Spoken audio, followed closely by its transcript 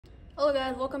Hello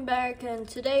guys, welcome back, and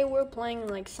today we're playing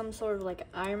like some sort of like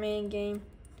Iron Man game.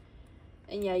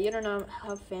 And yeah, you don't know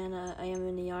how fan I am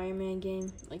in the Iron Man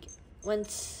game. Like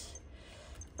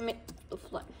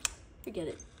forget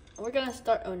it. We're gonna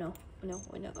start. Oh no.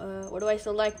 What do I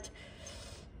select?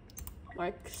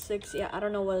 Mark 6. Yeah, I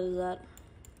don't know what is that.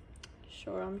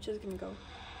 Sure, I'm just gonna go.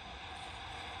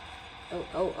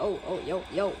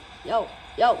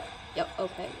 Yo.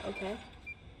 Okay.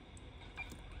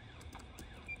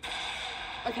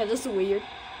 Okay, this is weird.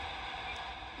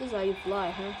 This is how you fly,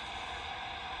 huh?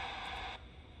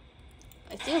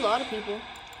 I see a lot of people.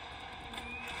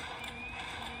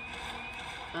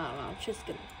 I don't know, I'm just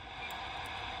gonna...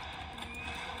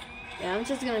 Yeah, I'm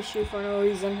just gonna shoot for no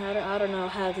reason. I don't know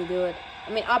how to do it. I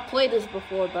mean, I played this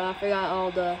before, but I forgot all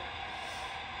the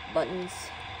buttons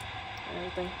and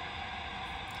everything.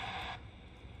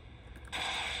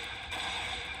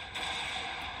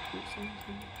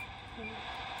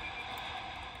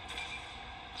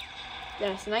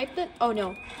 Yeah, sniped it? Oh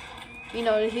no. He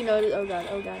noted. Oh god,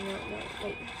 no,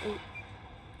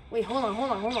 wait, hold on.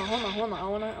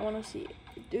 I wanna see.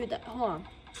 Dude, that, hold on.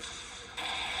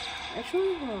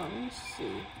 Actually, hold on, let me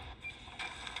see.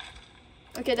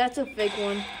 Okay, that's a fake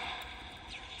one.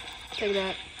 Take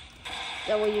that.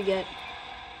 That what you get.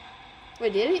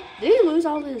 Wait, did he lose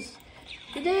all this?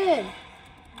 He did.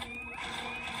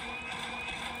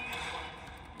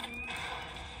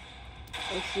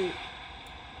 Oh shoot.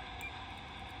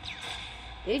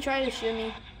 Did he try to shoot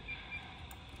me?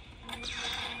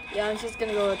 Yeah, I'm just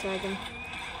gonna go attack him.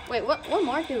 Wait, what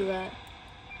mark is that?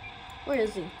 Where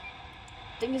is he?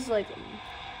 I think it's like...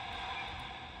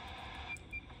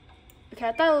 Okay,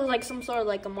 I thought it was like some sort of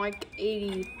like a Mark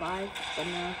 85, but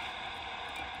no.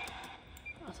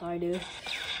 Oh, sorry, dude.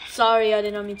 Sorry, I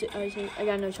did not mean to... I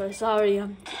got no choice. Sorry, I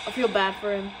feel bad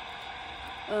for him.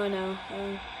 Oh no.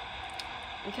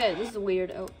 Okay, this is weird.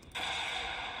 Oh.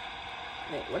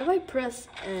 Wait, what if I press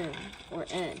N or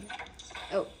N?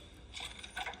 Oh.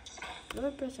 What if I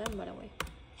press N, by the way?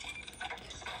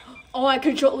 Oh, I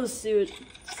control the suit.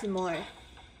 Smart.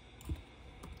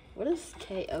 What is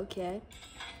K? Okay.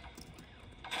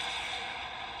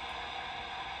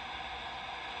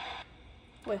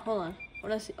 Wait, hold on.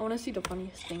 I wanna see the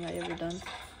funniest thing I ever done.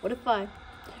 What if I...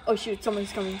 Oh shoot,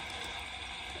 someone's coming.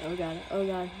 Oh god.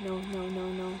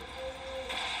 No.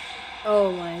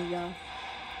 Oh my god.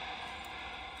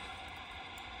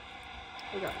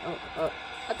 Oh god. Oh.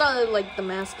 I thought like the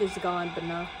mask is gone, but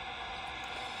no.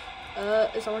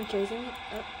 Is someone chasing me?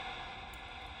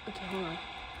 Okay, hold on.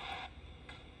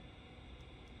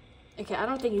 Okay, I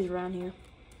don't think he's around here.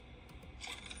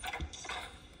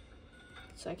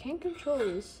 So I can't control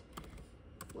this.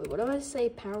 Wait, what do I say?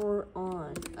 Power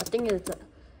on. I think it's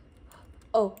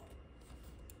oh.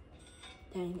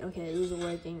 Dang, okay, this is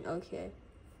working. Okay.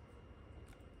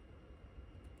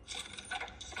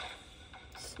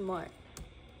 Smart.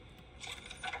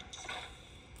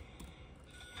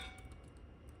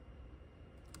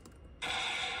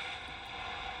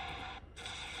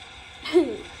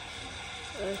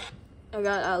 Oh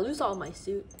god, I lose all my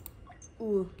suit.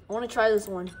 Ooh, I want to try this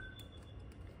one.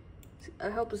 I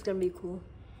hope it's gonna be cool.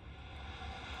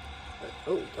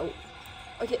 Oh.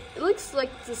 Okay, it looks like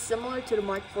it's similar to the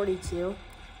Mark 42.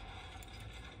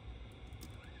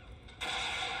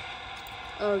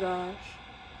 Oh gosh.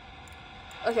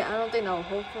 Okay, I don't think that'll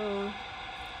hold for long.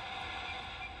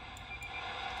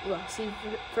 Ooh, I see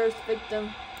first victim.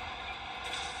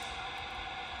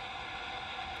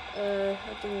 I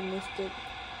think we missed it.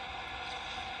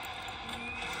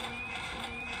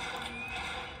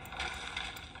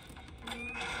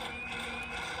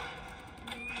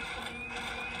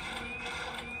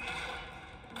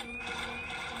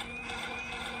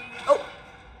 Oh!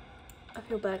 I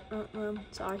feel bad.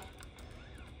 Sorry.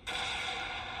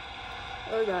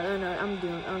 Oh god, I know. I'm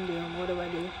doing. What do I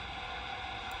do?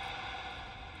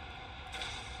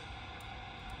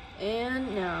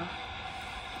 And now.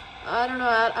 I don't know.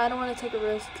 I don't want to take a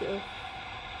risk of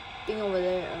being over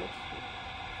there. Oh,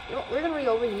 you know, we're gonna be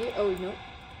over here. Oh no.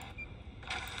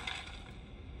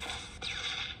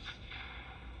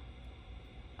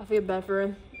 I feel bad for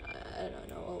him. I don't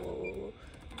know. Whoa.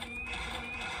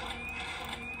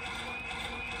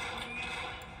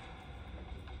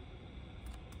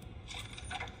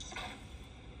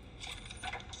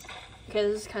 Okay,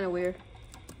 this is kind of weird.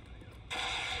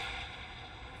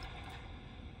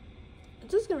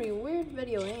 This is gonna be a weird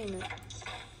video, ain't it?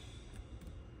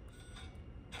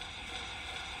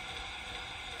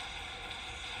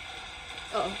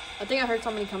 Uh-oh, I think I heard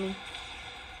somebody coming.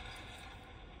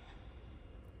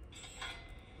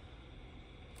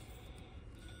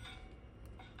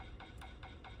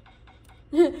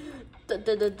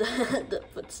 the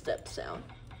footstep sound.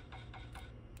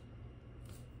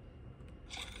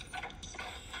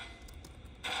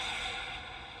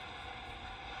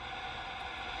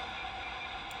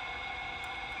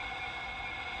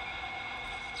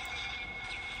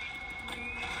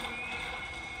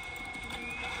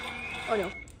 Oh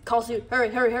no. Call suit. Hurry,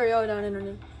 hurry, hurry. Oh no, no, no,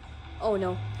 no. Oh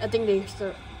no. I think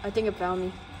it found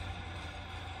me.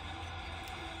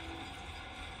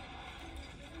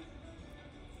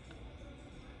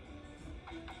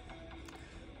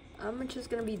 I'm just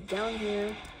gonna be down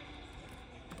here.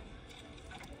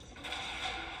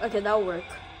 Okay, that'll work.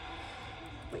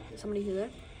 Wait, is somebody here there?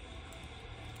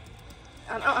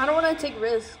 I don't want to take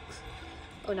risks.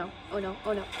 Oh no, oh no,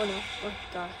 oh no, oh no, oh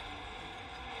god.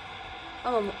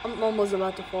 I'm almost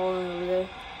about to fall in over there.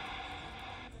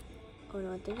 Oh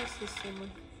no, I think this is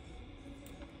someone.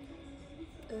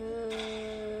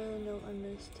 No, I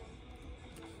missed.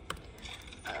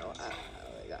 Oh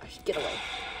my gosh, get away.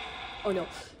 Oh no,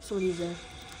 somebody's there.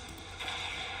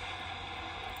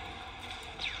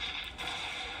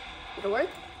 Did it work?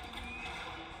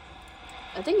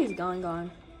 I think he's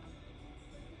gone.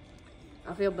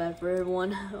 I feel bad for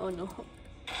everyone. Oh no.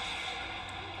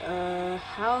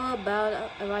 How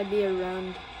about if I be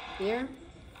around here?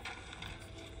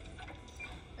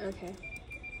 Okay.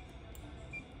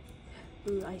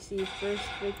 Ooh, I see first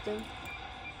victim.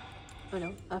 Oh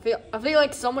no. I feel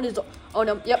like someone is. Oh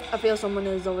no. Yep. I feel someone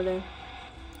is over there.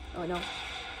 Oh no.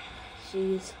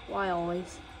 Jeez. Why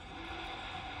always?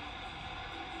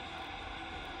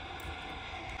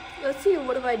 Let's see.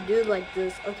 What if I do like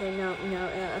this? Okay. No.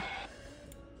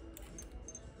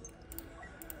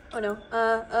 Oh no.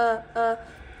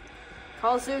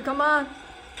 Call suit. Come on.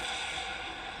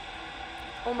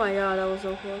 Oh my god. That was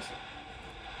so close.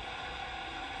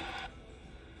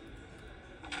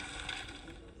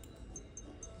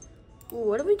 Ooh,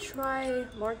 what if we try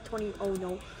Mark 20? Oh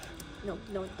no.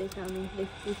 No, they found me.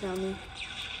 They found me.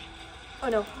 Oh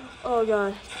no. Oh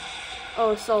god.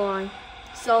 Oh, so long.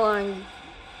 So long.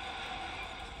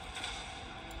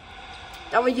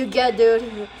 That's what you get,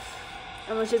 dude.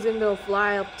 I'm just gonna go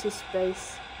fly up to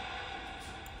space.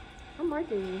 I'm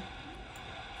marking you.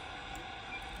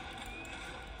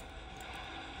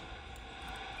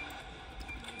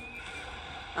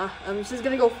 I'm just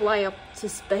gonna go fly up to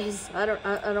space. I don't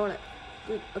wanna.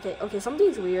 Okay,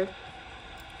 something's weird.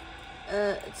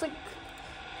 It's like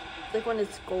when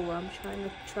it's cold, I'm trying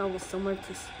to travel somewhere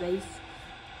to space.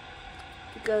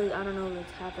 Because I don't know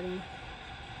what's happening.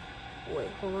 Wait,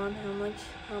 hold on, how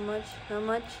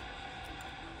much?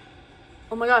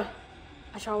 Oh my god,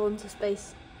 I traveled into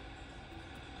space.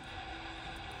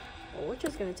 Well, we're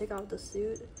just gonna take off the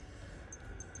suit.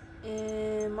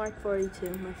 And Mark 42,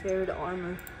 my favorite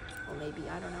armor. Or maybe,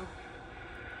 I don't know.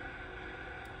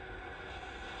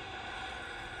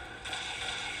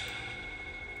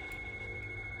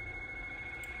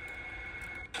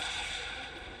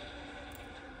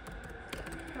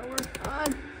 Power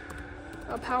on!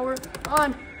 Power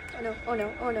on! Oh no.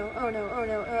 Oh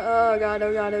god.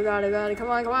 Come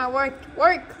on, work!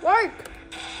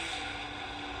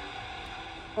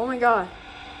 Oh my god.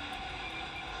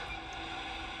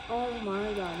 Oh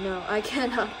my god, no, I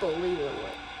cannot believe it.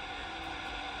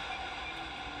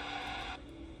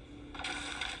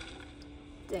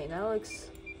 Dang,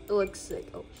 it looks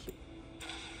sick. Oh shoot.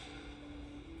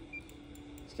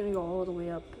 It's gonna go all the way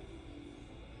up.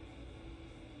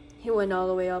 He went all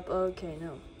the way up. Okay,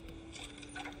 no.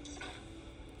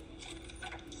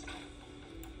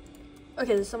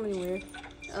 Okay, there's something weird.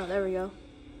 Oh, there we go.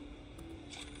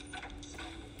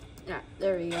 Yeah,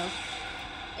 there we go.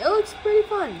 It looks pretty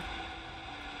fun.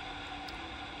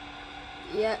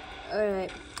 Yeah,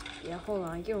 alright. Yeah, hold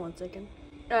on, give me 1 second.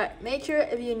 Alright, make sure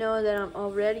if you know that I'm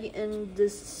already in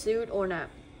this suit or not.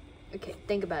 Okay,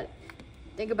 think about it.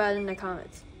 Think about it in the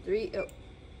comments.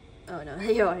 Oh no,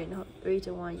 you already know. 3,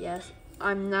 2, 1, yes.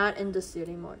 I'm not in the suit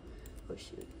anymore. Oh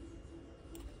shoot.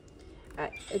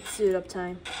 Alright, it's suit up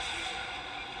time.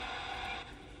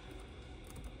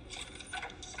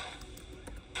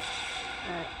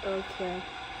 Alright, okay.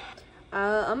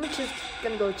 I'm just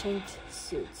gonna go change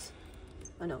suits.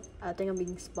 Oh no, I think I'm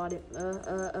being spotted.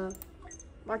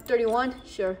 Mark 31?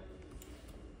 Sure.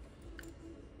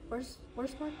 Where's Mark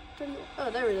 31?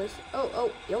 Oh, there it is.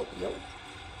 Oh, yo.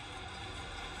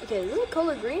 Okay, is it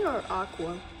color green or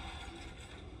aqua?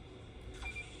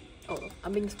 Oh,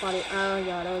 I'm being spotted. Oh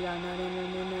god,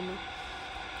 no.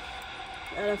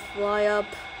 Gotta fly up.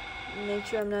 Make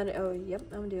sure I'm not. Oh, yep,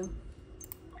 I'm due.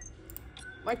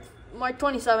 Mark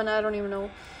 27, I don't even know.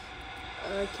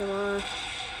 Come on.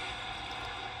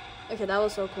 Okay, that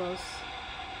was so close.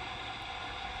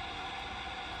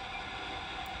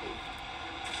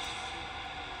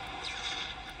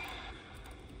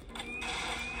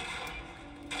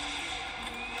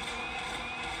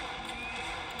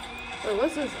 Wait,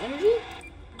 what's this? Energy?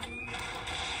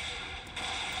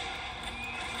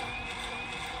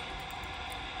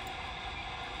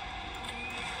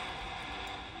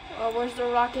 Oh, where's the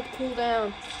rocket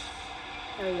cooldown?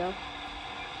 There we go.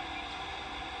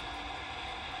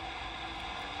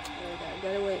 There we go.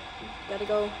 Gotta wait. Gotta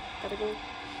go. Gotta go.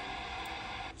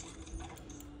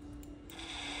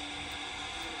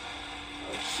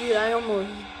 Oh shoot, I almost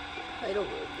hid over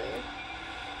there.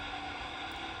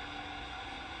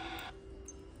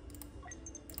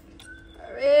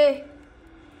 Hurry!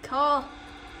 Call!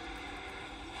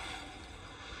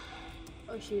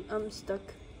 Oh shoot, I'm stuck.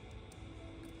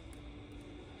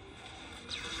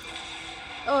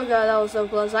 Oh god, that was so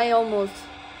close. I almost...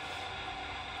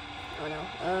 Oh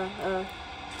no.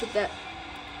 Take that.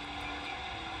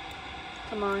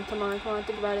 Come on, come on, come on.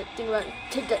 Think about it. Think about it.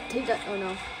 Take that, take that. Oh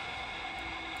no.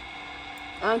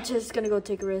 I'm just gonna go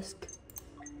take a risk.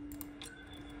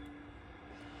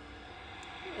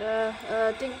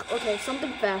 Think, okay,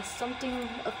 something fast. Something,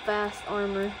 a fast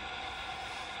armor.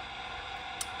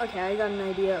 Okay, I got an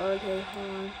idea. Okay, hold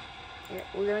on. Here,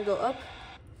 we're gonna go up.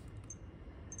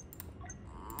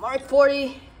 Mark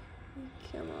 40.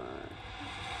 Come on.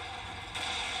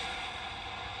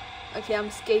 Okay, I'm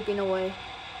escaping away.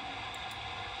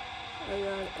 Oh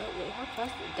god. Oh wait, how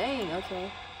fast? Dang,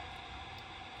 okay.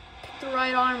 Pick the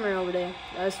right armor over there.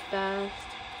 That was fast.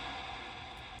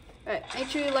 Alright, make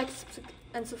sure you like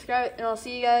and subscribe, and I'll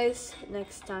see you guys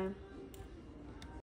next time.